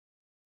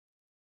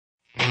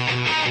Hey,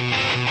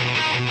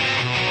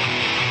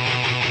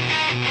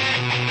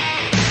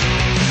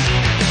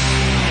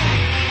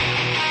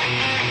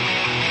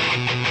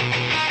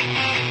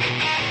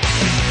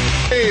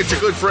 it's your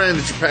good friend,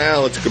 it's your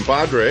pal, it's your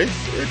compadre.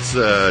 It's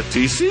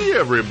TC,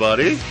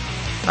 everybody.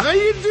 How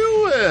you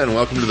doing?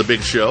 Welcome to the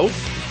big show.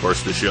 Of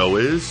course, the show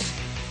is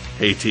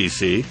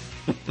HeyTC.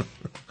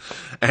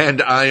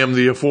 And I am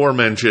the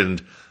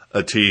aforementioned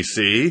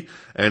TC.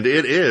 And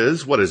it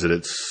is, what is it?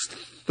 It's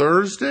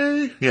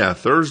Thursday? Yeah,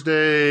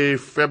 Thursday,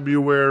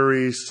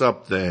 February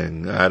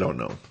something. I don't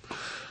know.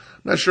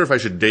 I'm not sure if I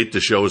should date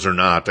the shows or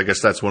not. I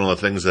guess that's one of the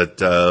things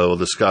that we'll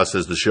discuss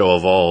as the show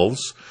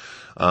evolves.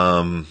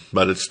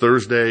 But it's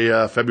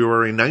Thursday,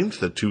 February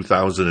 9th of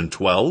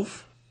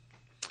 2012.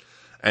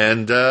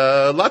 And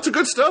lots of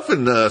good stuff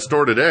in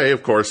store today.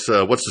 Of course,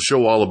 what's the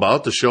show all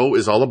about? The show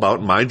is all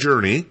about my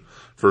journey,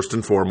 first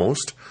and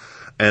foremost.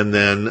 And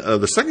then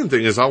the second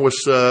thing is always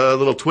a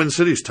little Twin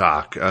Cities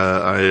talk.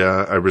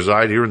 I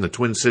reside here in the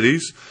Twin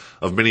Cities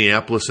of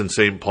Minneapolis and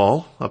St.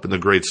 Paul, up in the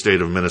great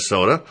state of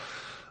Minnesota.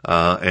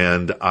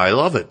 And I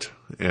love it.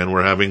 And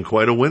we're having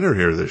quite a winter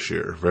here this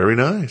year. Very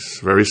nice.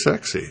 Very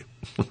sexy.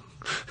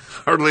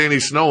 Hardly any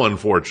snow,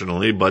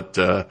 unfortunately, but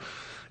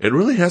it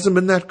really hasn't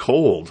been that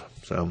cold.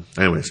 So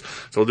anyways,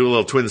 we'll do a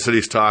little Twin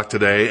Cities talk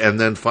today, and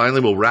then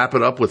finally we'll wrap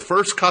it up with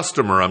First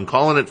Customer. I'm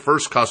calling it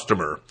First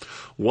Customer.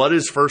 What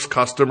is First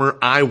Customer?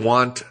 I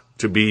want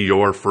to be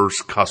your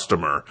first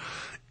customer.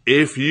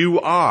 If you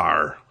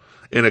are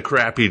in a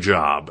crappy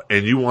job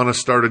and you want to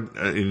start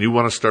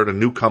a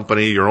new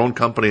company, your own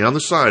company on the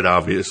side,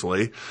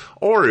 obviously,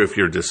 or if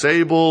you're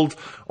disabled,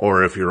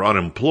 or if you're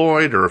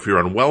unemployed, or if you're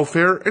on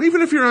welfare, and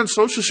even if you're on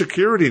Social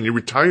Security and you're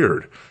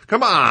retired,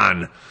 come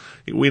on.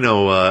 We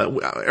know,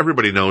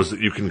 everybody knows that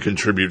you can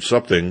contribute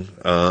something,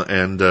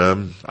 and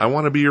I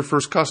want to be your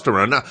first customer.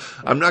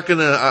 I'm not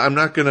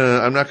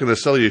gonna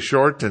sell you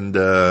short and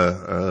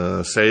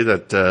say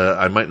that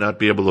I might not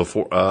be able to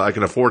afford, I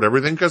can afford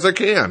everything, because I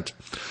can't.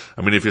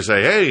 I mean, if you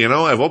say, hey,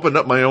 I've opened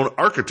up my own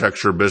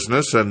architecture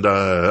business, and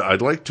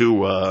I'd like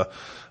you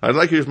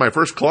as my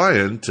first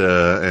client,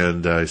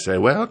 and I say,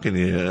 well, can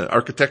you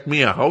architect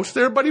me a house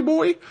there, buddy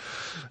boy?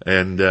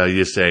 And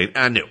you say,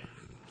 no.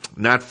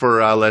 Not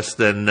for less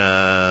than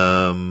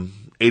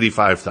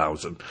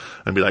 $85,000.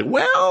 I'd be like,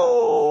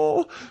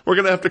 well, we're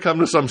going to have to come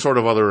to some sort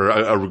of other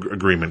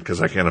agreement,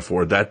 because I can't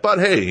afford that. But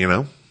hey,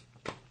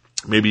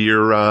 maybe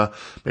you're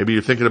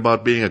thinking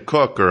about being a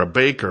cook or a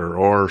baker,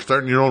 or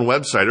starting your own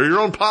website or your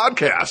own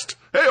podcast.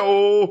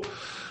 Hey-oh.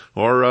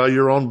 Or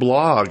your own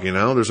blog.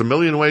 There's a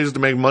million ways to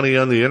make money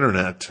on the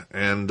internet,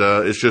 and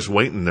it's just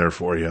waiting there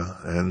for you.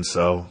 And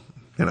so,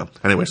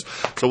 anyways,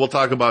 so we'll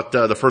talk about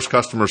the First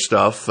Customer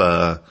stuff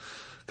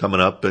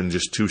coming up in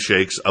just two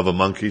shakes of a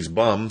monkey's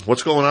bum.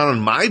 What's going on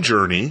in my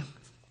journey?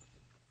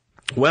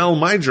 Well,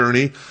 my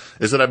journey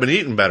is that I've been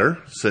eating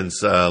better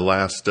since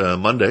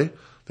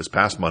this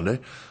past Monday,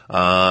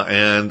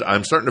 and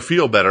I'm starting to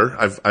feel better.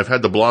 I've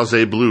had the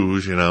blasé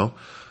blues,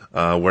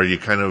 where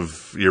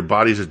your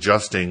body's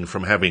adjusting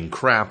from having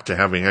crap to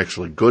having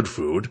actually good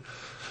food.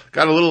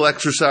 Got a little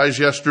exercise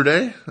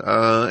yesterday,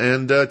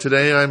 and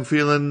today I'm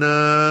feeling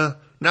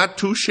not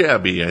too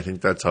shabby. I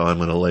think that's how I'm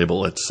going to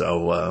label it.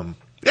 So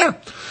yeah,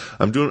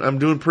 I'm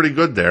doing pretty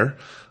good there.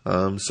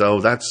 So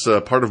that's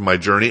part of my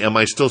journey. Am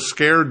I still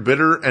scared,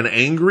 bitter, and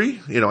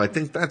angry? I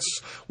think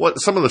that's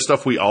some of the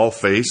stuff we all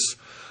face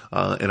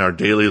in our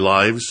daily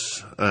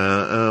lives.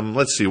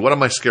 Let's see, what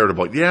am I scared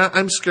about? Yeah,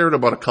 I'm scared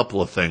about a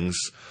couple of things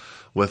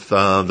with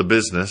the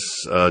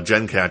business,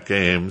 GenCat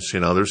Games.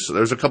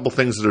 There's a couple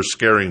things that are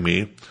scaring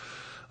me,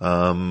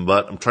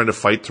 but I'm trying to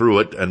fight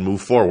through it and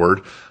move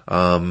forward.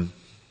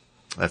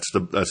 That's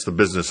the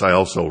business I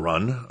also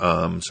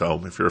run.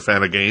 So if you're a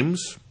fan of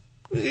games,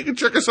 you can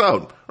check us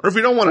out. Or if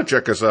you don't want to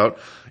check us out,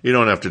 you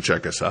don't have to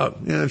check us out.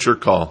 Yeah, it's your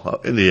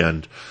call in the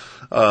end.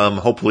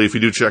 Hopefully if you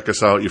do check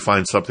us out, you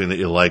find something that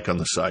you like on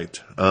the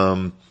site.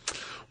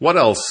 What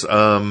else?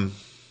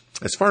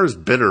 As far as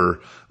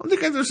bitter, I don't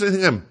think there's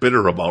anything I'm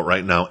bitter about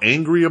right now.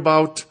 Angry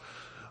about?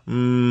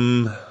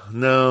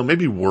 No,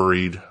 maybe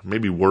worried.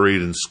 Maybe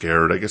worried and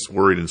scared. I guess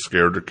worried and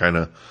scared are kind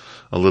of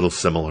a little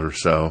similar.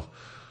 So,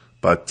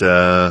 but,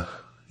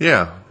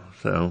 yeah,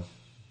 so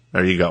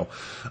there you go.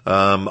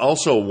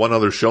 Also one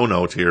other show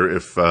note here.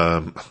 If,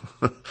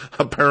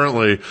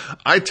 apparently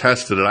I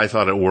tested it, I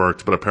thought it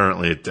worked, but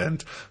apparently it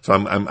didn't. So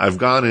I've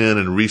gone in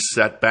and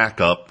reset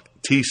back up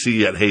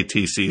TC at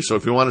HeyTC. So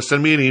if you want to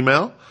send me an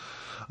email,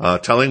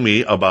 telling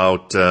me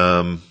about,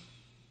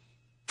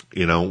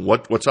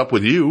 what's up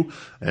with you,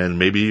 and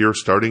maybe you're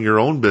starting your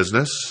own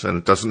business, and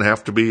it doesn't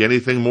have to be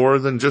anything more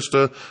than just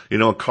a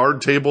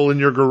card table in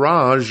your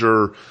garage,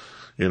 or,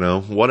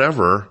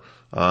 whatever.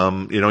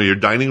 Your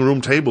dining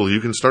room table. You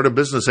can start a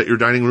business at your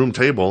dining room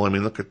table. I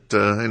mean, look at,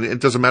 and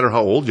it doesn't matter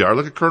how old you are.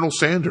 Look at Colonel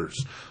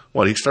Sanders.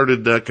 He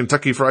started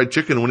Kentucky Fried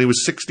Chicken when he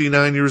was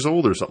 69 years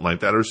old or something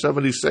like that, or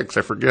 76,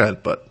 I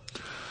forget. But,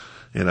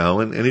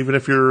 and even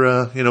if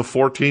you're,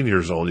 14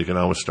 years old, you can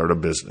always start a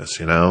business,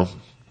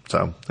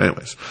 So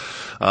anyways,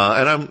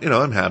 and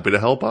I'm happy to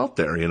help out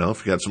there.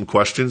 If you got some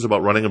questions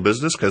about running a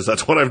business, because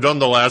that's what I've done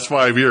the last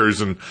 5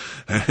 years. And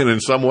in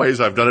some ways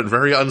I've done it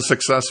very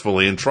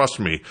unsuccessfully. And trust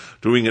me,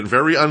 doing it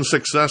very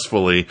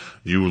unsuccessfully,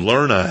 you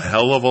learn a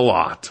hell of a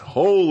lot.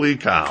 Holy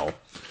cow.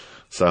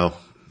 So,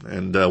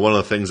 and one of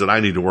the things that I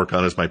need to work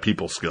on is my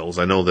people skills.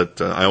 I know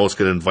that I always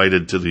get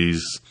invited to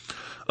these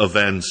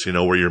events,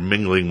 where you're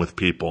mingling with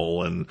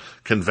people and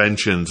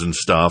conventions and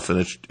stuff.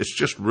 And it's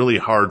just really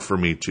hard for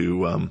me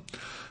to,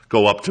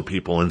 go up to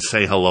people and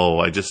say hello.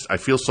 I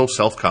feel so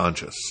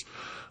self-conscious.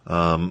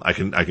 I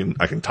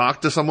can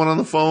talk to someone on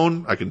the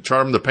phone. I can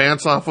charm the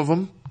pants off of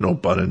them. No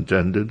pun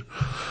intended.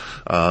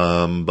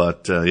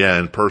 But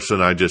in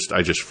person, I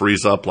just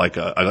freeze up like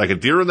a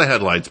deer in the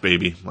headlights,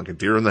 baby. Like a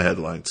deer in the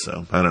headlights.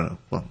 So I don't know.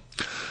 Well,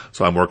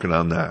 so I'm working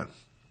on that.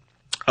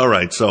 All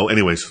right. So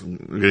anyways,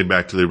 getting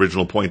back to the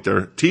original point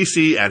there,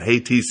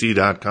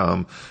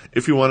 tc@heytc.com.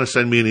 If you want to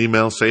send me an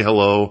email, say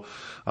hello.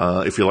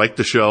 If you like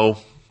the show,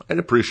 I'd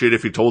appreciate it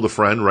if you told a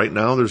friend. Right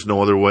now, there's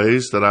no other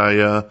ways that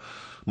I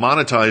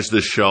monetize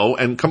this show.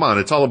 And come on,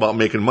 it's all about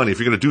making money. If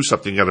you're going to do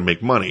something, you got to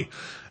make money.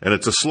 And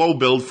it's a slow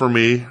build for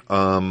me.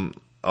 I'm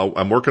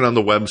working on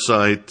the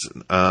website.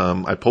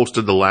 I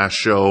posted the last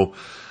show.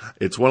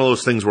 It's one of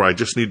those things where I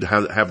just need to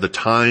have the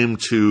time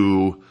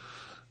to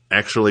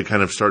actually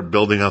kind of start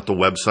building out the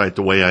website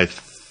the way I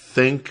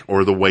think,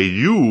 or the way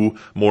you,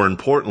 more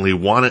importantly,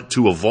 want it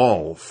to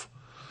evolve.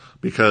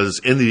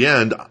 Because in the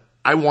end,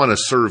 I want to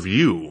serve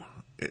you.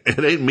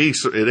 It ain't you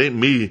serving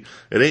me.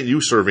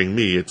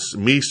 It's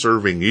me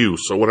serving you.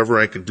 So whatever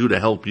I can do to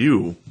help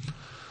you,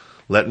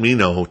 let me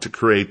know, to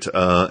create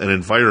an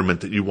environment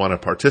that you want to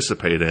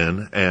participate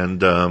in.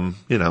 And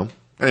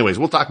anyways,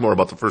 we'll talk more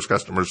about the first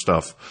customer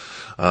stuff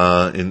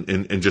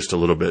in just a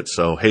little bit.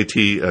 So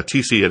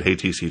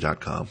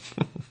tc@heytc.com.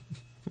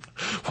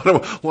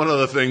 One of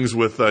the things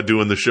with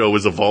doing the show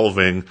is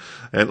evolving,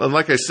 and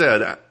like I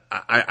said,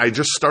 I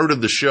just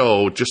started the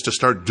show just to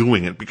start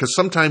doing it, because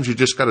sometimes you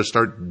just got to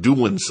start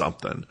doing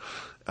something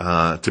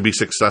to be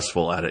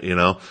successful at it.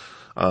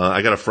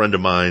 I got a friend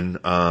of mine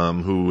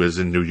who is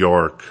in New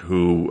York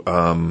who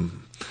I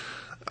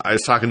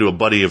was talking to a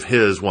buddy of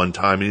his one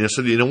time, and he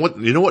said, "You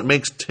know what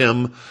makes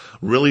Tim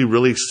really,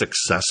 really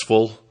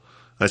successful?"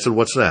 I said,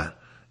 "What's that?"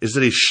 Is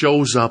that he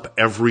shows up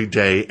every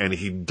day and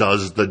he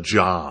does the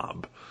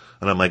job.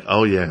 And I'm like,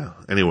 oh yeah.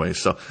 Anyway,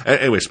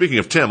 speaking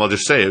of Tim, I'll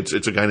just say it's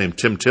a guy named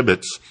Tim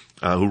Tibbetts,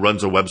 who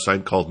runs a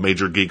website called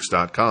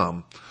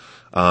MajorGeeks.com.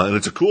 And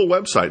it's a cool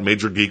website,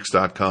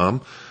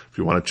 MajorGeeks.com. If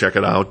you want to check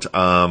it out,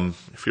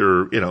 if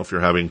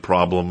you're having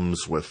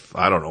problems with,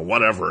 I don't know,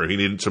 whatever, he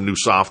needed some new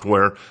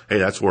software. Hey,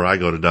 that's where I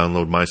go to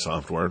download my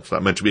software. It's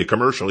not meant to be a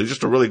commercial. He's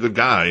just a really good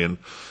guy. And,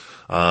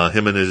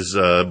 him and his,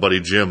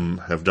 buddy Jim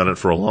have done it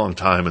for a long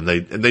time, and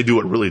they do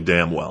it really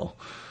damn well.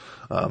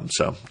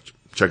 So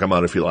check them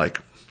out if you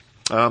like.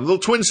 Little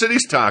Twin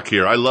Cities talk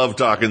here. I love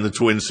talking the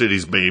Twin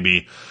Cities,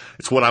 baby.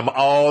 It's what I'm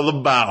all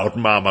about,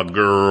 mama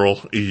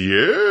girl.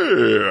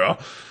 Yeah.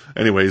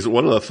 Anyways,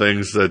 one of the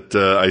things that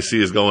I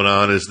see is going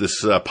on is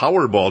this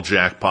Powerball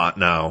jackpot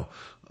now.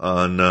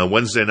 On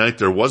Wednesday night,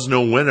 there was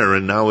no winner,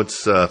 and now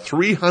it's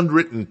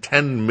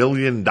 $310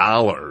 million,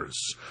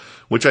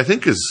 which I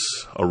think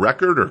is a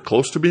record, or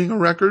close to being a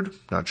record.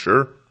 Not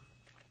sure.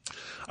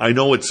 I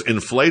know it's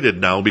inflated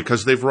now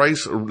because they've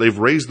raised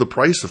the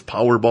price of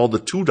Powerball to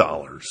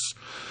 $2.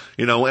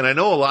 And I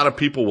know a lot of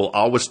people will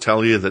always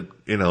tell you that,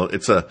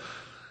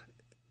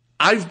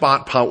 I've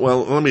bought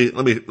well,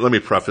 let me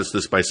preface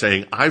this by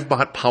saying I've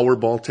bought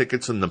Powerball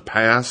tickets in the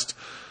past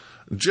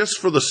just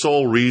for the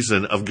sole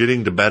reason of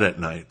getting to bed at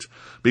night.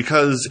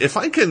 Because if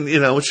I can,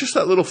 it's just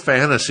that little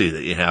fantasy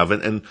that you have,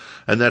 and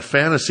that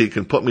fantasy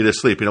can put me to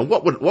sleep.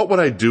 What would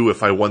I do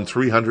if I won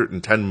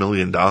 $310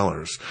 million?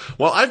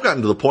 Well, I've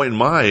gotten to the point in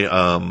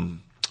my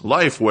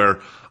life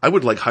where I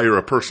would hire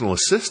a personal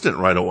assistant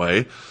right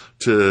away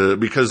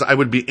because I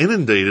would be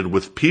inundated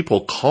with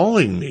people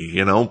calling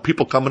me,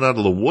 people coming out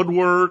of the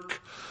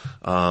woodwork,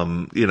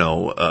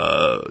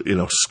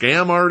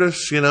 scam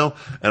artists,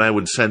 and I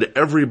would send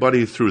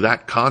everybody through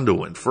that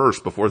conduit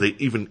first before they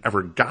even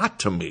ever got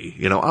to me.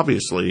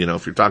 Obviously,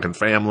 if you're talking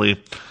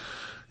family,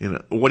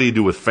 what do you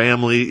do with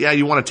family? Yeah,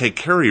 you want to take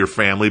care of your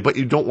family, but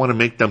you don't want to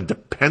make them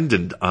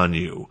dependent on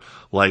you.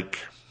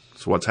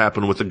 So what's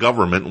happened with the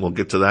government, and we'll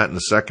get to that in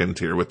a second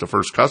here with the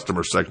first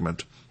customer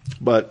segment.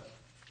 But,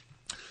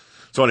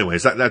 so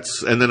anyways,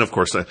 that's, and then of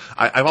course,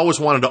 I've always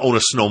wanted to own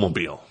a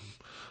snowmobile.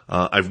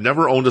 I've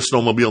never owned a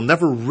snowmobile,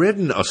 never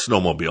ridden a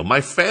snowmobile.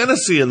 My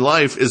fantasy in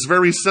life is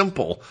very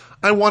simple.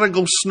 I want to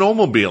go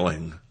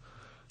snowmobiling.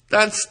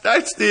 That's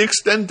the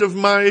extent of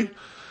my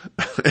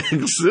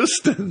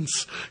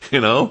existence.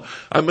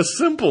 I'm a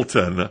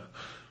simpleton.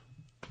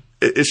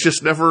 It's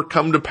just never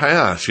come to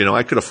pass.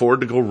 I could afford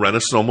to go rent a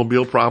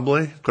snowmobile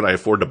probably. Could I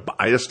afford to buy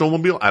a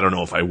snowmobile? I don't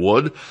know if I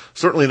would.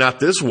 Certainly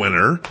not this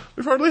winter.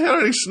 We've hardly had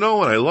any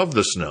snow, and I love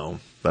the snow.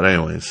 But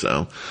anyway,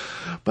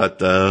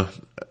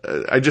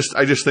 I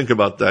just think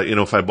about that,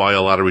 if I buy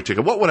a lottery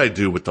ticket, what would I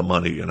do with the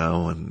money, and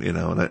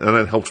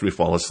it helps me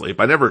fall asleep.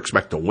 I never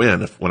expect to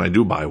win when I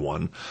do buy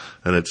one,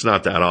 and it's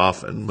not that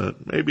often,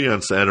 but maybe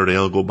on Saturday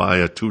I'll go buy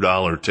a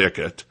 $2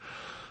 ticket.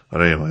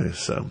 But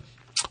anyways,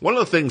 one of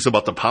the things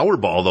about the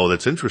Powerball, though,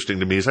 that's interesting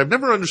to me is I've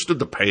never understood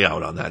the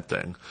payout on that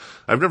thing.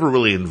 I've never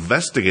really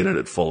investigated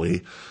it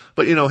fully.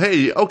 But,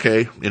 hey,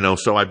 okay,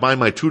 so I buy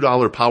my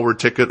 $2 power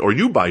ticket, or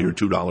you buy your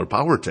 $2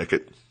 power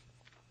ticket.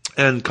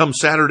 And come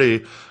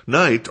Saturday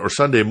night or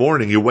Sunday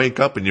morning, you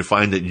wake up and you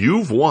find that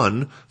you've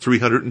won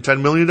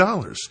 $310 million.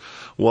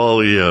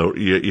 Well,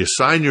 you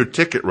sign your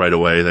ticket right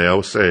away. They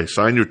always say,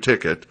 sign your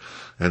ticket.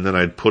 And then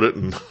I'd put it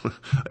in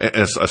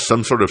as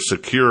some sort of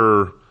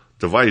secure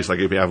device, like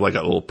if you have like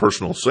a little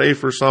personal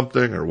safe or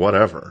something or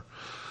whatever,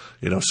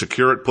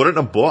 secure it, put it in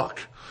a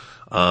book.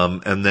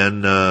 And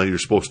then, you're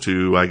supposed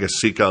to, I guess,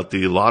 seek out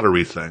the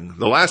lottery thing.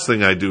 The last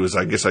thing I do is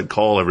I guess I'd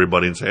call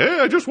everybody and say, hey,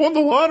 I just won the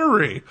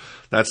lottery.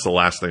 That's the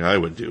last thing I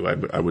would do.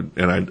 I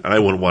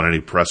wouldn't want any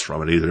press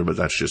from it either, but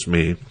that's just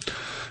me.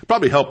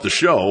 Probably help the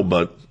show,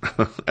 but,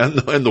 and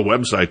the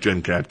website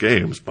GenCat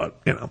Games, but,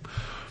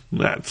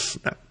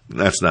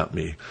 that's not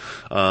me.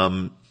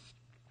 But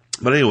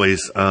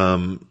anyways,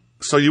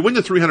 so you win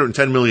the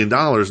 $310 million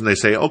and they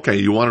say, okay,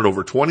 you want it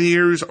over 20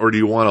 years or do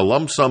you want a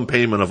lump sum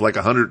payment of like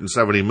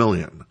 $170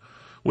 million,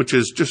 which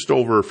is just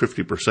over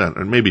 50%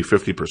 or maybe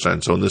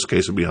 50%. So in this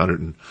case, it'd be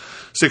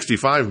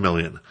 $165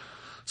 million.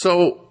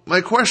 So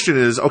my question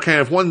is, okay,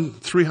 I've won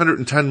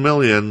 $310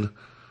 million.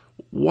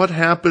 What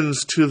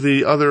happens to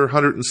the other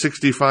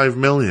 $165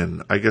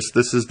 million? I guess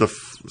this is the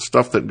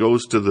stuff that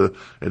goes to the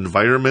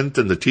environment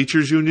and the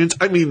teachers unions.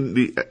 I mean,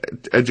 the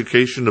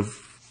education of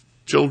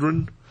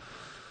children.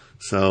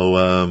 So,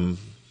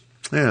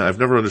 I've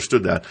never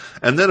understood that.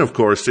 And then, of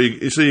course, so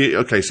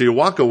you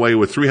walk away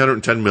with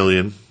 $310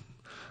 million.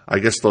 I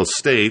guess the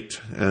state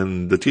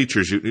and the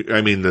teachers,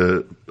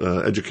 the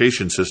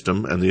education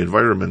system and the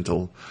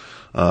environmental,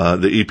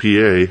 the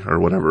EPA or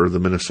whatever,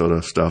 the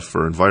Minnesota stuff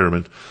for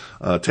environment,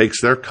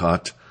 takes their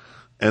cut.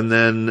 And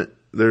then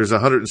there's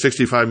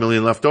 $165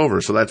 million left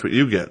over. So that's what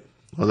you get.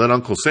 Well, then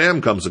Uncle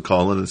Sam comes a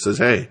calling and says,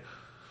 hey,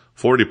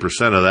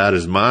 40% of that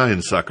is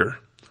mine, sucker.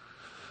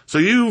 So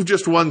you've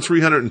just won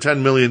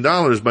 $310 million,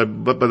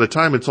 but by the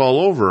time it's all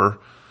over,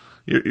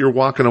 you're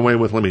walking away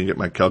with, let me get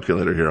my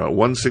calculator here,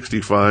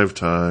 165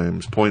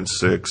 times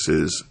 0.6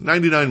 is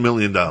 $99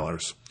 million.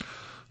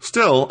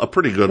 Still a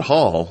pretty good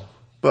haul,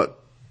 but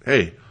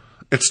hey,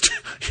 it's,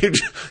 you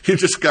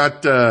just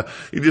got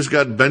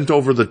bent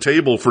over the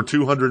table for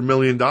 $200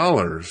 million.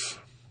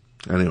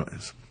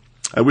 Anyways.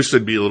 I wish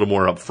they'd be a little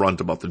more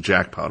upfront about the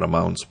jackpot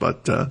amounts,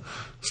 but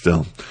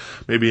still.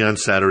 Maybe on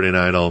Saturday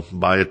night I'll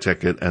buy a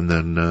ticket and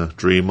then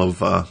dream of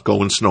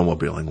going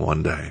snowmobiling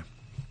one day.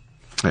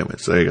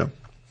 Anyways, there you go.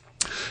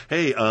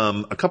 Hey,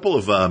 a couple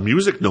of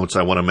music notes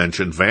I want to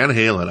mention. Van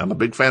Halen. I'm a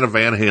big fan of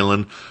Van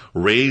Halen.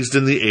 Raised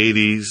in the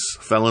 80s.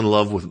 Fell in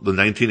love with the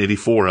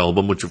 1984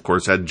 album, which of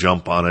course had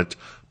Jump on it,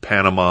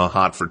 Panama,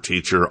 Hot for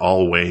Teacher,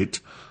 All Wait,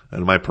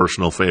 and my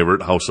personal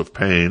favorite, House of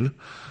Pain.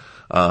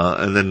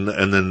 And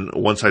then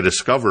once I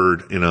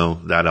discovered,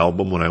 that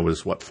album when I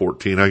was,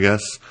 14, I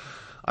guess,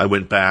 I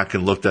went back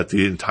and looked at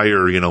the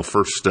entire,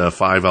 first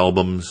 5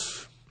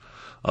 albums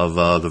of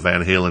the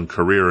Van Halen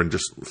career and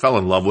just fell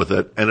in love with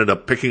it. Ended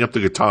up picking up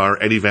the guitar.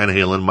 Eddie Van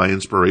Halen, my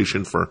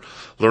inspiration for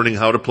learning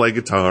how to play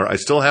guitar. I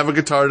still have a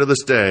guitar to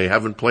this day.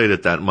 Haven't played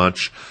it that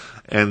much.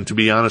 And to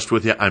be honest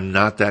with you, I'm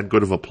not that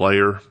good of a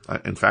player.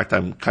 In fact,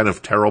 I'm kind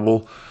of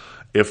terrible.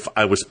 If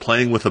I was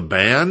playing with a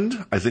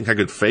band, I think I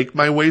could fake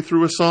my way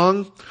through a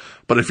song.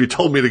 But if you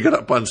told me to get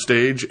up on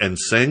stage and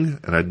sing,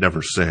 and I'd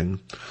never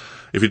sing,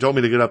 if you told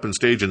me to get up on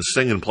stage and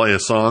sing and play a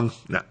song,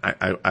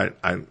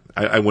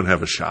 I wouldn't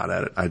have a shot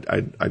at it.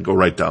 I'd go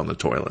right down the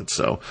toilet.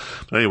 So,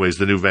 but anyways,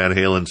 the new Van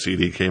Halen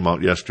CD came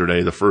out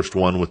yesterday. The first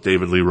one with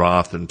David Lee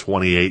Roth in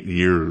 28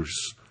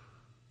 years.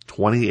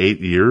 28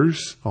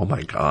 years? Oh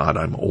my God,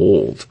 I'm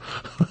old.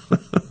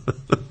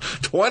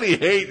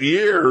 28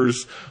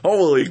 years.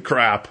 Holy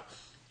crap.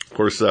 Of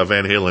course,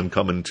 Van Halen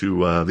coming to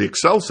the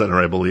Excel Center,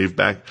 I believe,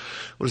 back,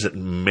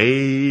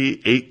 May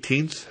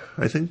 18th,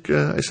 I think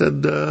I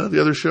said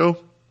the other show.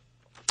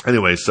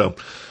 Anyway, so,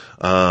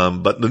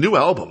 but the new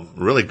album,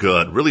 really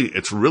good.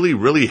 It's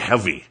really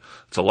heavy.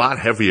 It's a lot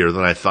heavier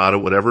than I thought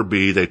it would ever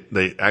be.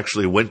 They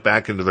actually went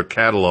back into their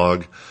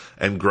catalog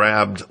and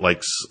grabbed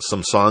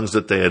some songs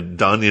that they had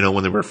done,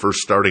 when they were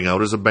first starting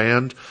out as a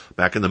band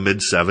back in the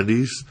mid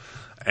 70s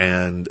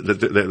and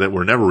that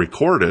were never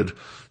recorded.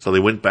 So they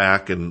went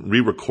back and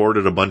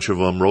re-recorded a bunch of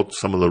them, rewrote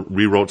some of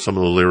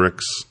the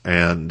lyrics,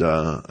 and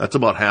that's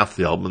about half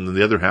the album. And then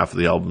the other half of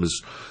the album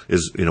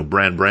is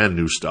brand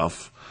new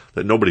stuff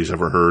that nobody's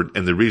ever heard.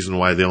 And the reason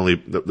why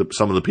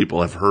some of the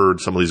people have heard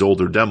some of these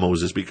older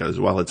demos is because,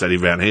 it's Eddie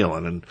Van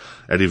Halen, and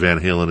Eddie Van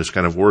Halen is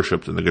kind of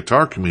worshipped in the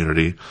guitar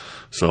community.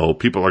 So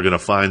people are going to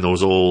find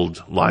those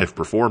old live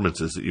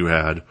performances that you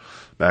had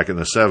back in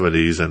the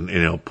 70s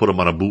and, put them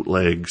on a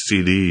bootleg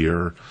CD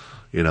or,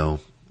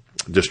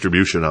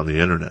 distribution on the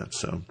internet.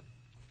 So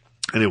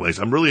Anyways,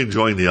 I'm really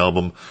enjoying the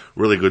album.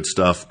 Really good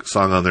stuff.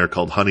 Song on there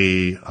called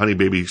Honey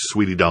Baby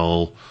Sweetie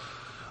Doll,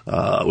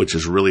 which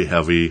is really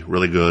heavy,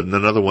 really good. And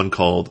another one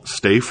called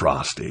Stay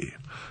Frosty.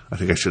 I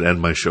think I should end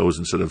my shows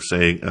instead of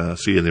saying,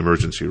 see you in the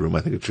emergency room.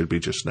 I think it should be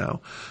just now.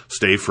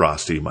 Stay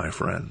frosty, my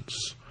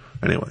friends.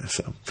 Anyway,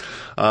 so,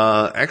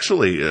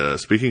 actually,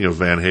 speaking of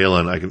Van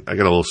Halen, I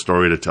got a little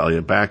story to tell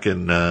you. Back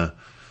in,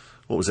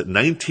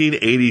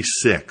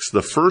 1986,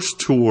 the first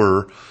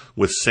tour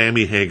with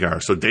Sammy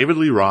Hagar. So David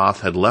Lee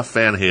Roth had left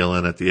Van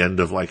Halen at the end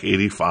of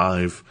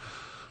 85.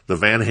 The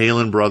Van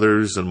Halen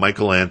brothers and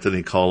Michael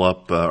Anthony call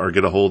up, or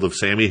get a hold of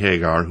Sammy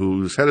Hagar,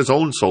 who's had his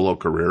own solo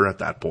career at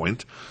that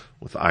point,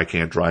 with I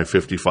Can't Drive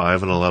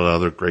 55 and a lot of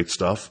other great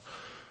stuff.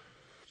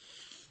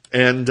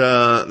 And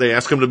they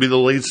ask him to be the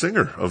lead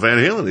singer of Van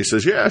Halen. He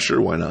says, yeah,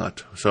 sure, why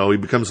not? So he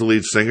becomes the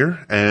lead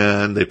singer,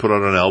 and they put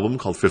out an album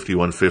called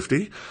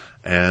 5150,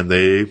 and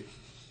they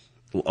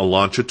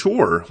launch a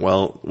tour.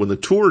 Well, when the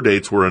tour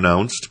dates were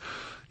announced,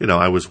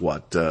 I was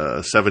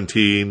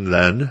 17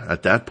 then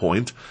at that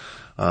point.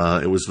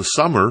 It was the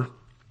summer.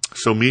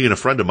 So me and a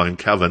friend of mine,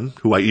 Kevin,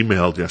 who I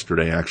emailed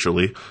yesterday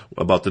actually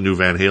about the new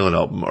Van Halen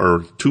album,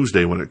 or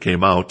Tuesday when it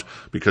came out,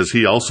 because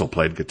he also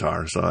played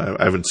guitar. So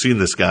I haven't seen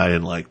this guy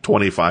in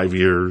 25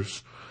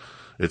 years.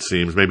 It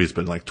seems maybe it's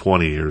been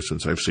 20 years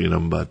since I've seen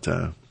him, but,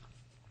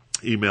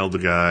 emailed the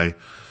guy,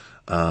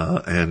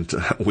 and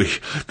we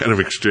kind of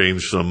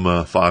exchanged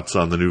some thoughts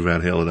on the new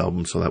Van Halen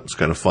album, so that was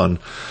kind of fun.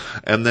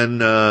 And then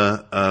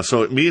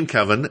so me and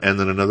Kevin, and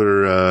then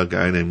another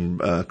guy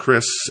named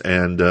Chris,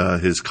 and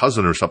his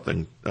cousin or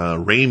something,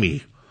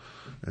 Ramey,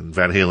 and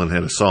Van Halen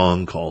had a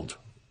song called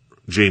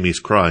Jamie's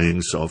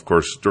Crying. So of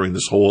course during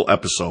this whole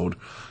episode,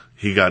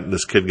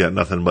 this kid got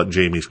nothing but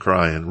Jamie's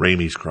crying,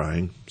 Ramey's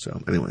crying. So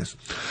anyways,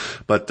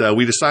 but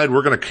we decided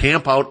we're going to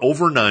camp out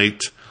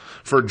overnight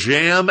for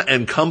Jam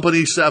and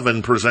Company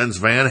 7 presents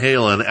Van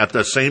Halen at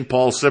the St.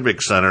 Paul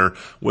Civic Center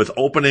with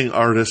opening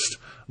artist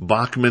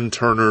Bachman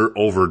Turner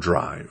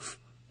Overdrive.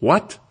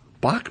 What?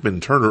 Bachman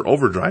Turner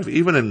Overdrive?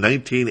 Even in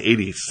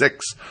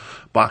 1986,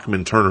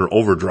 Bachman Turner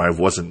Overdrive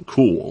wasn't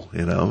cool,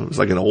 It was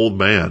like an old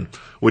man,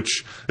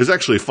 which is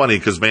actually funny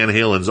because Van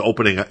Halen's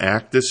opening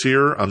act this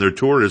year on their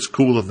tour is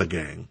Kool and the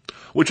Gang,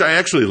 which I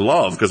actually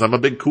love because I'm a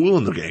big Kool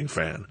and the Gang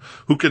fan.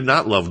 Who could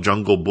not love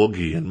Jungle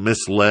Boogie and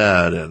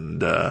Misled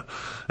and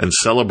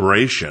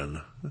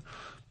Celebration?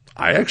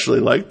 I actually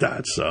like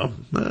that, so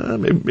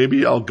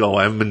maybe I'll go.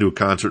 I haven't been to a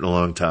concert in a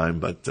long time,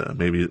 but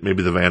maybe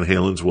the Van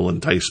Halens will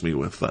entice me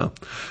with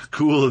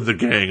Kool and the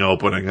Gang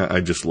opening.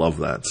 I just love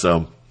that.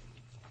 So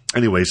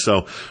anyway,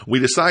 so we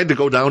decide to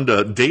go down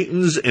to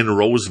Dayton's in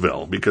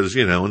Roseville because,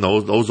 in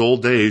those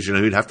old days,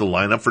 you'd have to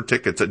line up for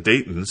tickets at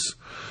Dayton's,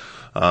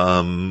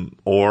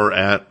 or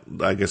at,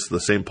 I guess, the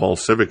St. Paul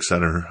Civic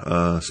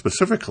Center,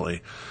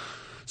 specifically.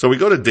 So we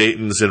go to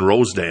Dayton's in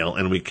Rosedale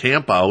and we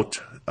camp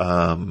out,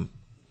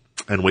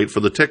 and wait for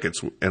the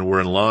tickets, and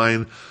we're in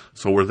line.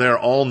 So we're there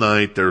all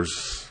night.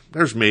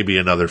 There's maybe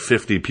another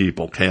 50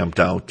 people camped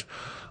out,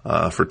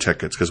 for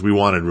tickets because we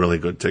wanted really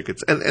good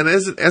tickets. And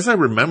as I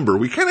remember,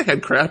 we kind of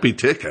had crappy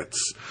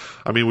tickets.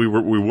 I mean, we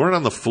weren't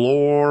on the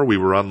floor. We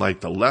were on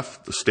the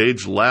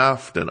stage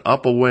left and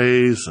up a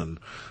ways and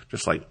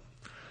just I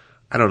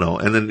don't know.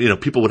 And then,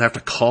 people would have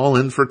to call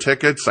in for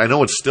tickets. I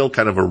know it's still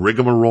kind of a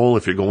rigmarole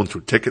if you're going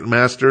through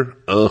Ticketmaster.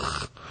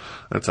 Ugh.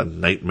 That's a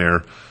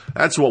nightmare.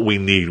 That's what we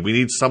need. We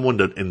need someone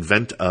to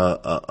invent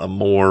a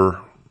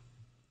more,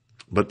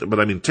 but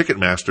I mean,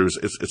 Ticketmaster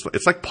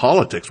it's like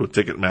politics with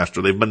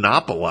Ticketmaster. They've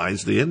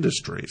monopolized the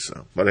industry.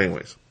 So, but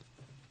anyways.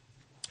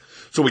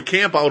 So we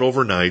camp out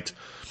overnight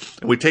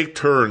and we take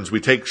turns. We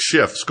take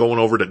shifts going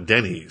over to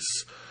Denny's,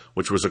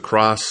 which was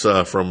across,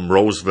 from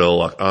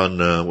Roseville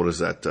on, what is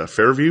that,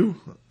 Fairview?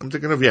 I'm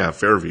thinking of,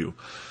 Fairview.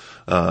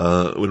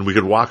 When we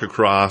could walk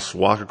across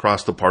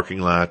the parking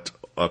lot,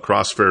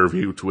 across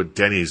Fairview to a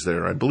Denny's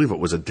there. I believe it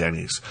was a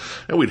Denny's.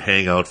 And we'd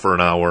hang out for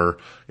an hour,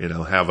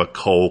 have a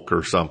Coke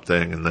or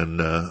something, and then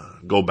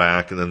go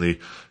back, and then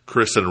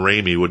Chris and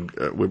Ramey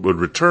would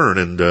return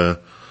and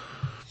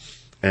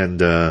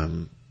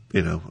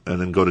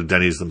then go to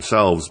Denny's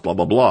themselves, blah,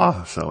 blah,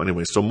 blah. So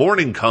anyway, so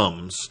morning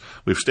comes.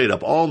 We've stayed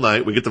up all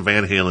night. We get the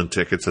Van Halen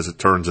tickets, as it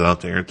turns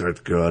out. They aren't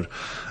that good.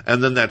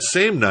 And then that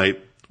same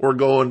night, we're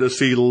going to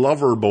see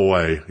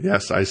Loverboy.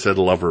 Yes, I said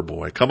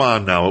Loverboy. Come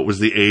on now. It was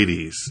the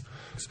 80s.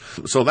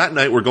 So that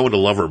night we're going to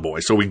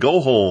Loverboy. So we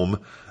go home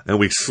and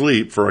we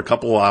sleep for a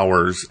couple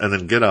hours and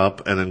then get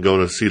up and then go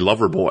to see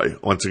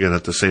Loverboy once again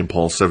at the St.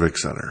 Paul Civic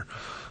Center.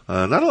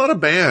 Not a lot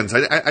of bands.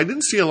 I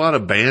didn't see a lot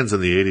of bands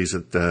in the 80s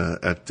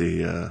at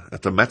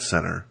the Met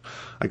Center.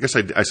 I guess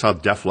I saw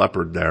Def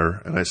Leppard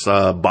there, and I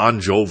saw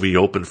Bon Jovi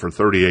open for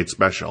 38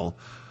 Special.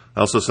 I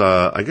also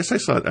saw,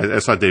 I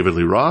saw David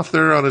Lee Roth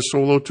there on his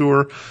solo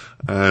tour.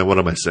 What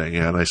am I saying?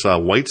 Yeah, and I saw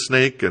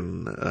Whitesnake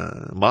and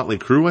Motley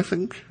Crue,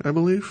 I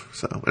believe.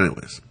 So,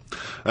 anyways,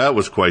 that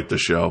was quite the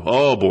show.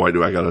 Oh boy,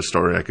 do I got a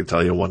story I could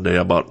tell you one day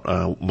about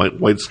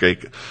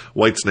Whitesnake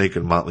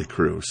and Motley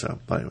Crue. So,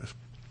 anyways,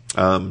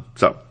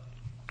 so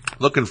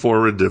looking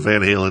forward to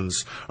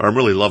I'm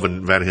really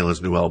loving Van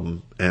Halen's new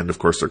album. And of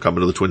course, they're coming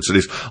to the Twin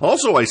Cities.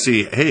 Also, I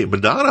see,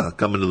 Madonna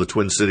coming to the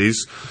Twin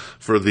Cities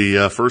for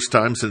the first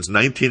time since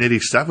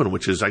 1987,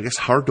 which is, I guess,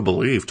 hard to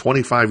believe.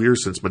 25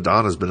 years since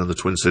Madonna's been in the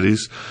Twin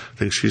Cities. I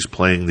think she's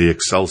playing the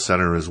Excel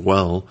Center as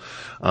well.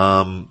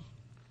 I'm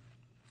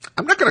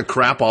not going to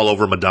crap all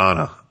over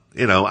Madonna.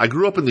 I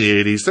grew up in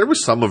the 80s. There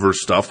was some of her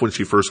stuff when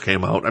she first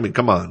came out. I mean,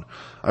 come on.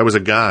 I was a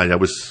guy. I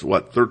was,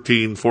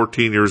 13,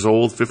 14 years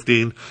old,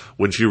 15,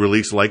 when she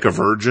released Like a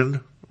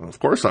Virgin. Of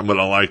course I'm going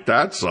to like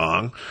that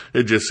song.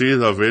 Did you see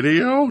the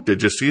video?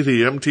 Did you see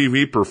the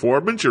MTV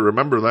performance? You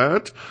remember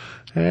that?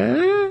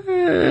 Hey,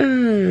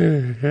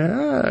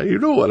 yeah, you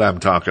know what I'm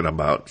talking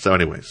about. So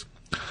anyways,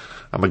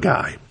 I'm a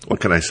guy.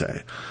 What can I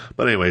say?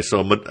 But anyway,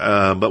 to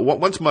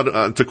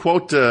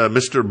quote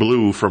Mr.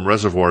 Blue from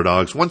Reservoir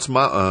Dogs, once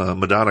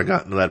Madonna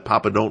got into that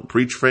Papa Don't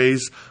Preach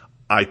phase,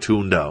 I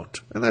tuned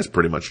out. And that's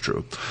pretty much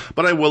true.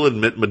 But I will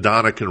admit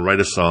Madonna can write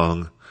a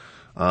song,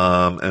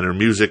 and her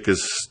music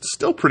is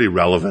still pretty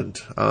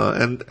relevant.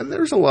 And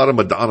there's a lot of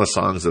Madonna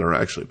songs that are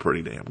actually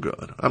pretty damn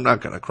good. I'm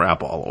not going to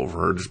crap all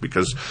over her just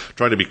because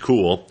trying to be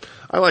cool.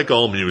 I like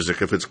all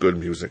music if it's good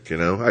music,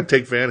 I'd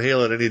take Van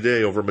Halen any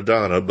day over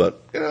Madonna,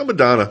 but,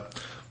 Madonna,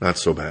 not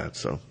so bad,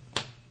 so.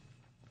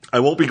 I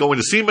won't be going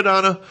to see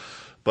Madonna,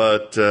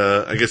 but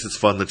I guess it's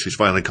fun that she's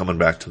finally coming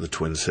back to the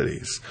Twin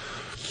Cities.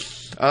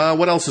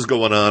 What else is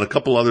going on? A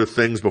couple other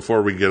things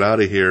before we get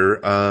out of here.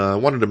 I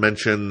wanted to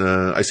mention,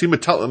 I see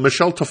Michelle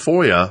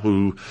Tafoya,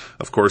 who,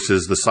 of course,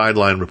 is the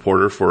sideline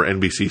reporter for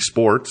NBC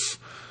Sports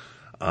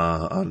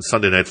on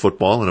Sunday Night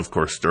Football and, of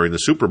course, during the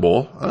Super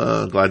Bowl.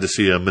 Glad to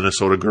see a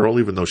Minnesota girl,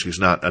 even though she's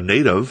not a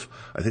native.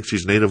 I think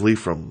she's natively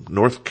from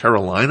North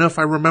Carolina, if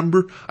I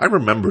remember. I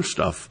remember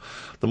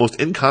stuff. The most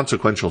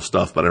inconsequential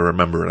stuff, but I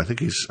remember it. I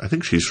think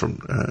she's from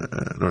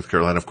North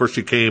Carolina. Of course,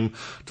 she came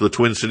to the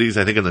Twin Cities,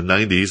 I think, in the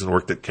 90s and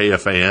worked at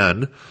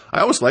KFAN. I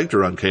always liked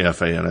her on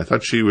KFAN. I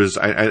thought she was,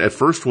 at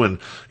first when,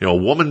 a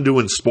woman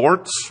doing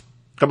sports,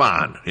 come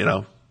on,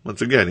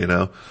 once again,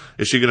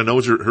 is she going to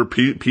know her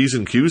P's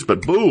and Q's?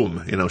 But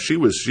boom, she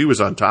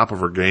was on top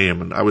of her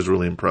game, and I was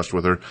really impressed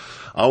with her.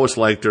 I always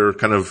liked her,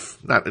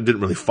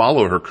 didn't really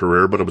follow her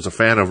career, but I was a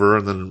fan of her.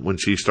 And then when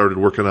she started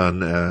working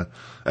on,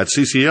 at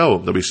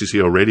CCO,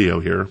 WCCO radio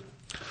here,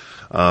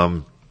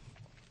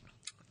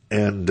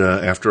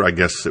 after I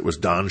guess it was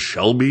Don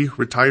Shelby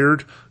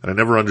retired, and I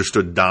never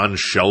understood Don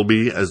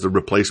Shelby as the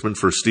replacement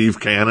for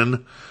Steve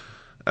Cannon.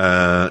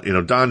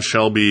 Don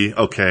Shelby,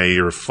 okay,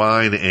 you're a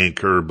fine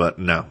anchor, but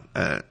no,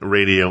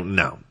 radio,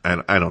 no,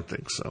 and I don't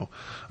think so.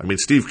 I mean,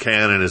 Steve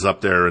Cannon is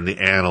up there in the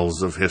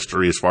annals of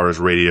history as far as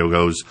radio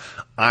goes.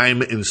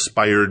 I'm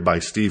inspired by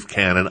Steve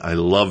Cannon. I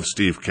love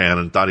Steve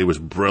Cannon. Thought he was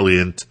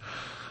brilliant.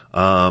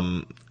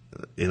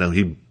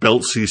 He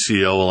built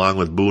CCO along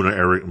with Boone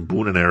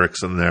and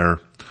Erickson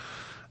there.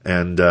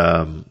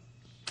 And,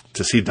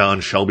 to see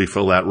Don Shelby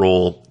fill that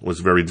role was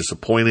very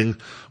disappointing.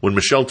 When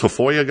Michelle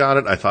Tafoya got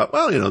it, I thought,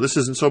 this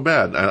isn't so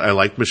bad. I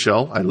liked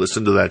Michelle. I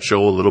listened to that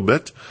show a little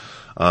bit.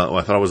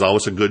 I thought it was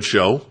always a good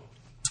show.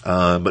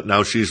 But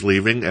now she's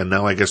leaving, and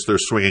now I guess they're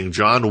swinging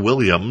John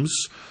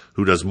Williams,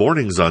 who does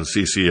mornings on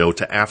CCO,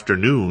 to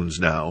afternoons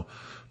now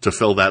to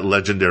fill that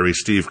legendary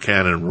Steve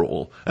Cannon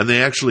role. And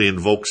they actually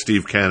invoked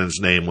Steve Cannon's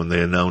name when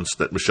they announced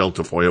that Michelle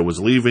Tafoya was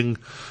leaving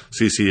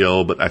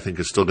CCO, but I think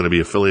is still going to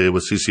be affiliated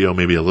with CCO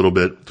maybe a little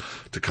bit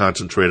to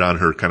concentrate on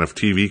her kind of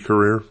TV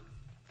career.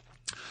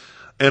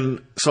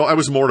 And so I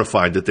was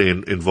mortified that they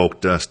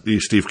invoked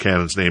Steve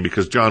Cannon's name,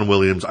 because John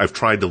Williams, I've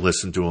tried to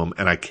listen to him,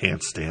 and I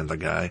can't stand the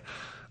guy.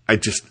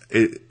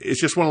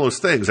 It's just one of those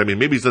things. I mean,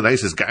 maybe he's the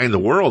nicest guy in the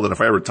world, and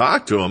if I ever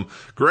talk to him,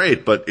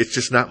 great, but it's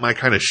just not my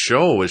kind of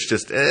show. It's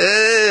just,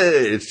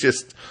 it's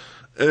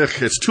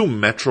too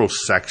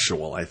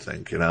metrosexual, I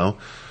think,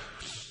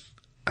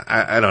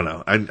 I don't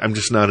know. I'm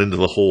just not into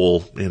the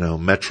whole,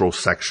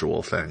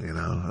 metrosexual thing,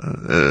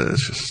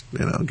 it's just,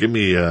 give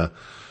me,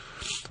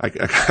 I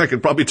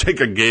could probably take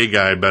a gay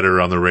guy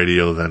better on the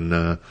radio than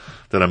a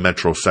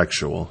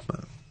metrosexual.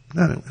 But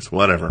anyways,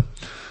 whatever.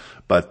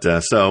 But,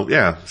 so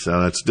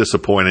that's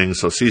disappointing.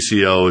 So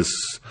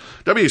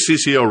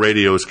WCCO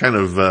radio is kind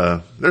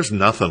of, there's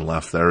nothing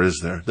left there, is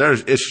there?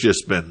 It's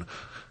just been,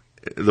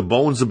 the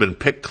bones have been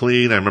picked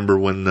clean. I remember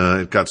when,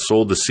 it got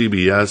sold to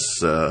CBS,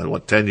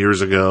 10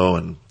 years ago,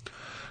 and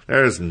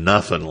there's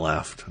nothing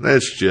left.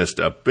 It's just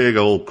a big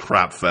old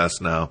crap fest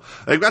now.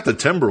 They've got the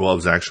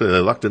Timberwolves, actually.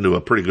 They lucked into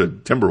a pretty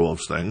good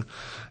Timberwolves thing.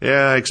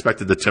 Yeah, I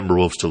expected the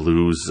Timberwolves to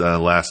lose,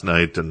 last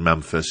night in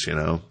Memphis,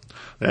 They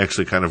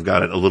actually kind of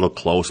got it a little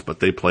close, but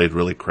they played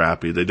really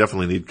crappy. They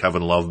definitely need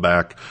Kevin Love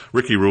back.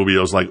 Ricky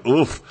Rubio's like,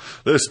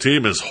 oof, this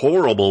team is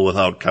horrible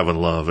without Kevin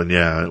Love. And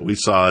yeah, we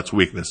saw its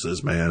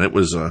weaknesses, man. It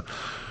was, I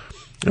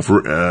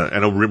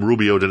know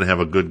Rubio didn't have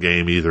a good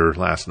game either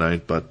last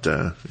night, but,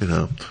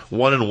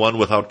 1-1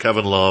 without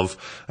Kevin Love.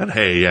 And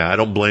hey, yeah, I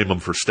don't blame him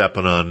for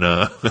stepping on,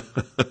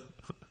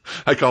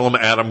 I call him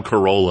Adam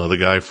Carolla, the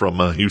guy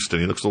from Houston.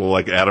 He looks a little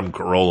like Adam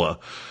Carolla.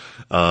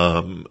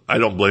 I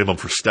don't blame him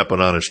for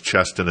stepping on his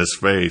chest and his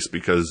face,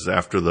 because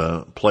after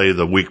the play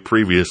the week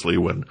previously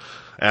when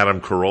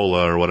Adam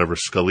Carolla or whatever,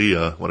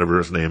 Scalia, whatever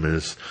his name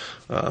is,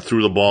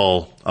 threw the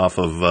ball off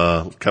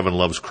of Kevin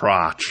Love's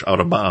crotch out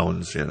of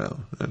bounds, and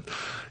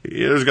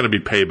there's going to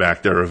be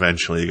payback there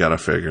eventually, you got to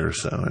figure.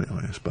 So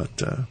anyways,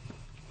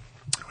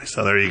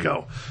 so there you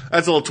go.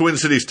 That's a little Twin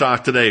Cities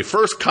talk today.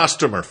 First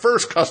customer.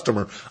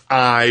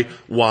 I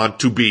want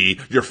to be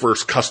your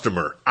first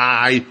customer.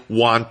 I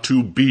want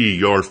to be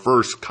your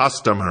first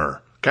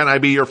customer. Can I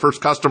be your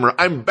first customer?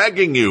 I'm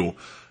begging you.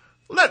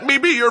 Let me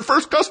be your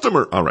first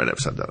customer. All right, I've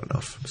said that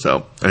enough.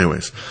 So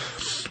anyways,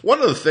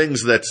 one of the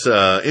things that's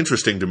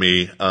interesting to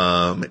me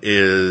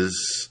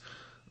is,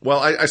 well,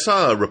 I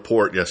saw a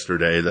report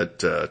yesterday that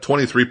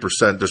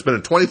 23%, there's been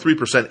a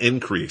 23%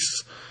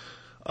 increase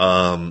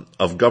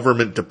of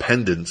government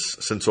dependence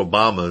since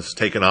Obama's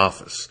taken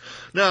office.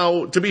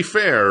 Now, to be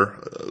fair,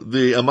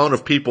 the amount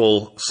of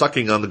people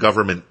sucking on the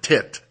government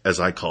tit, as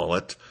I call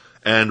it,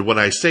 and when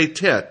I say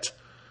tit,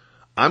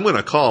 I'm going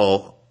to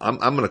call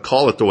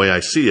it the way I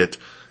see it.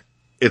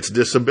 It's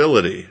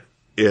disability,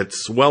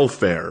 it's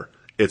welfare,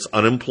 it's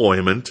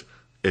unemployment,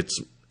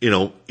 it's,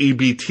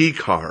 EBT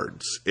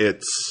cards,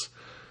 it's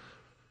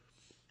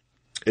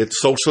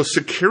Social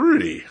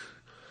Security,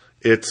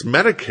 it's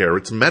Medicare,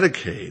 it's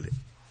Medicaid.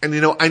 And,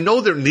 I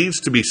know there needs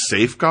to be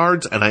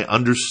safeguards, and I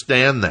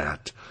understand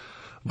that.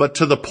 But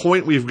to the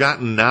point we've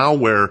gotten now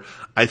where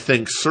I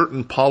think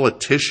certain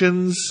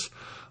politicians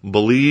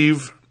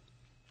believe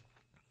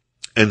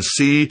and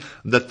see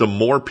that the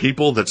more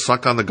people that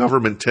suck on the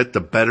government tit, the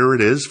better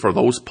it is for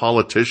those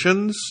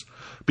politicians,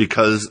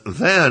 because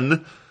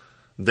then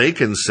they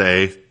can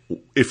say,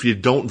 if you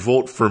don't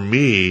vote for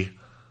me,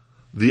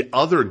 the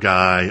other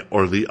guy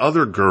or the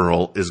other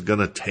girl is going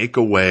to take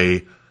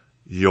away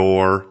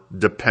your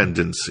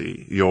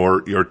dependency,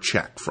 your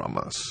check from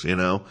us,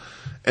 and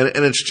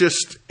it's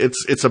just,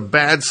 it's a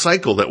bad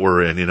cycle that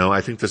we're in,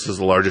 I think this is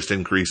the largest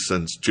increase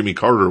since Jimmy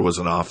Carter was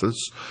in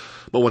office.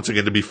 But once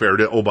again, to be fair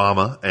to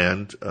Obama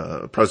and,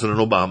 President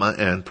Obama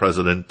and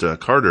President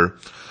Carter,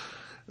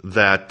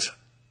 that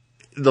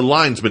the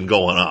line's been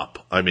going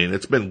up. I mean,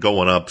 it's been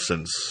going up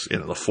since, the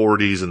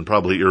 40s and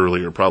probably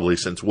earlier, probably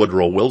since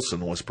Woodrow Wilson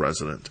was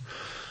president.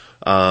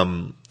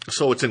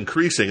 So it's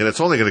increasing, and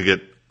it's only going to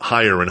get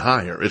higher and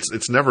higher.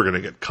 It's never going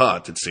to get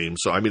cut, it seems.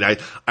 So, I mean,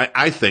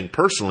 I think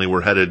personally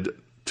we're headed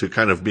to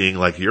kind of being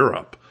like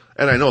Europe.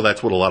 And I know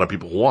that's what a lot of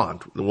people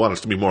want. They want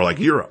us to be more like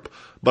Europe.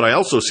 But I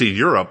also see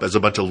Europe as a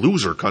bunch of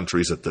loser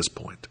countries at this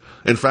point.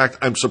 In fact,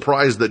 I'm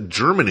surprised that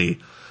Germany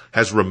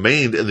has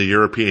remained in the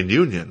European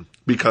Union,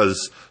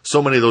 because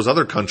so many of those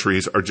other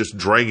countries are just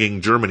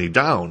dragging Germany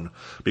down.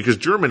 Because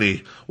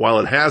Germany, while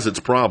it has its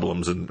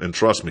problems, and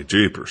trust me,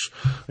 jeepers,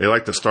 they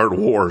like to start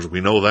wars, we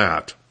know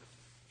that.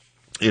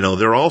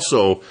 They're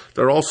also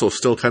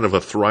still kind of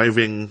a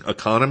thriving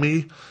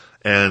economy,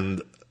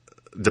 and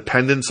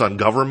dependence on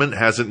government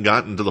hasn't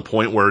gotten to the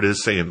point where it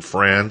is, say, in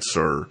France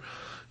or,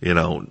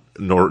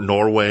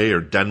 Norway or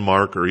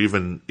Denmark or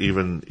even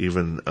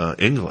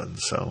England.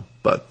 So,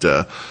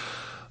 but,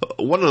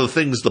 one of the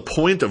things, the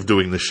point of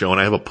doing this show, and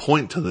I have a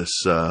point to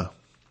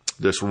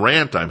this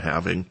rant I'm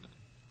having,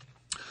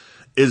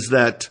 is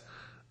that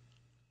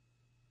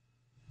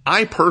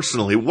I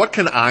personally, what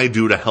can I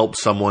do to help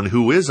someone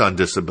who is on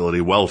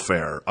disability,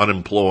 welfare,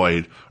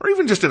 unemployed, or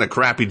even just in a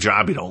crappy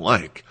job you don't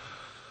like?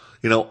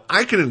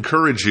 I can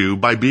encourage you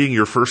by being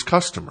your first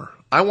customer.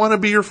 I want to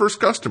be your first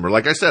customer.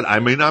 Like I said, I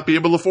may not be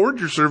able to afford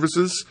your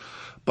services,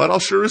 but I'll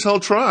sure as hell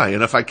try.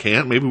 And if I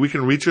can't, maybe we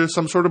can reach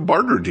some sort of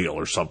barter deal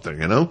or something,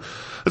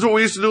 That's what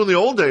we used to do in the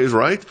old days,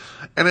 right?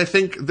 And I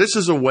think this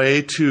is a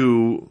way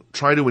to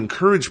try to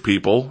encourage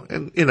people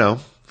and,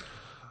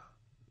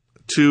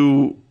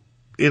 to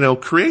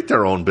create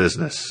their own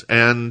business.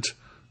 And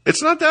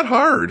it's not that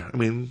hard. I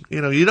mean,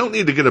 you don't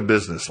need to get a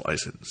business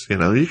license. You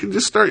can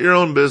just start your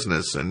own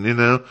business and,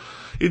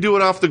 you do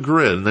it off the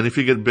grid. And then if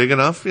you get big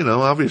enough,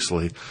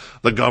 obviously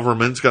the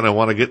government's going to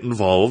want to get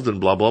involved and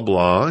blah, blah,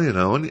 blah,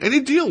 and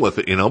you deal with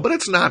it, but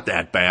it's not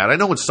that bad. I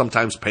know it's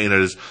sometimes painted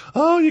as,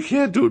 oh, you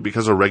can't do it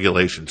because of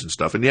regulations and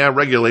stuff. And yeah,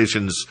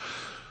 regulations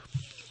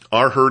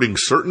are hurting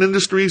certain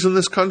industries in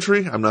this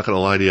country. I'm not going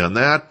to lie to you on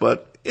that,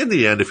 but in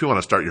the end, if you want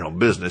to start your own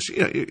business,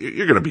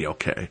 you're going to be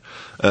okay.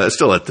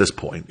 Still at this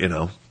point,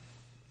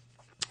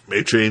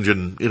 may change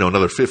in,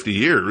 another 50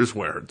 years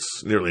where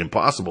it's nearly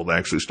impossible to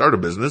actually start a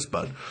business,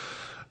 but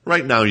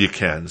right now you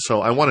can.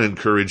 So I want to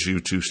encourage you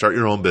to start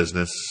your own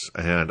business,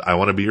 and I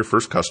want to be your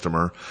first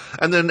customer.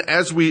 And then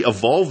as we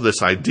evolve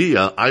this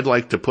idea, I'd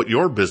like to put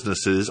your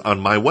businesses on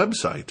my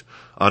website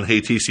on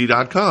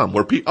HeyTC.com,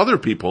 where other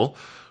people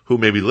who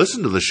maybe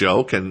listen to the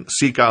show can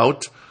seek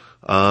out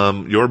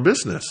your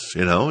business,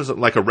 is it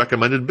like a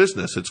recommended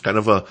business? It's kind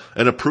of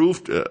an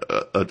approved,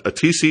 a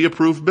TC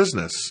approved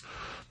business,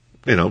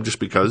 just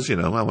because, I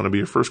want to be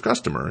your first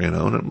customer,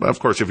 and of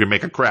course, if you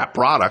make a crap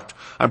product,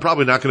 I'm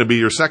probably not going to be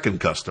your second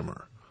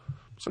customer.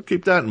 So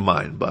keep that in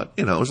mind. But,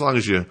 as long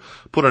as you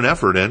put an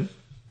effort in,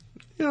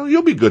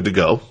 you'll be good to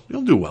go.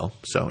 You'll do well.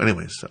 So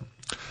anyways,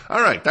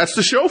 all right, that's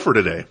the show for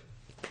today.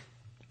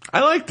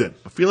 I liked it.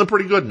 I'm feeling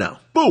pretty good now.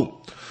 Boom.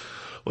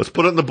 Let's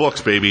put it in the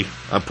books, baby.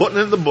 I'm putting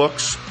it in the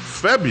books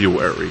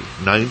February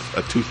 9th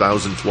of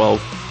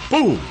 2012.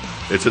 Boom.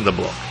 It's in the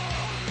book.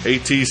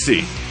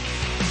 HeyTC.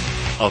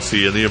 I'll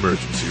see you in the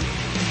emergency room.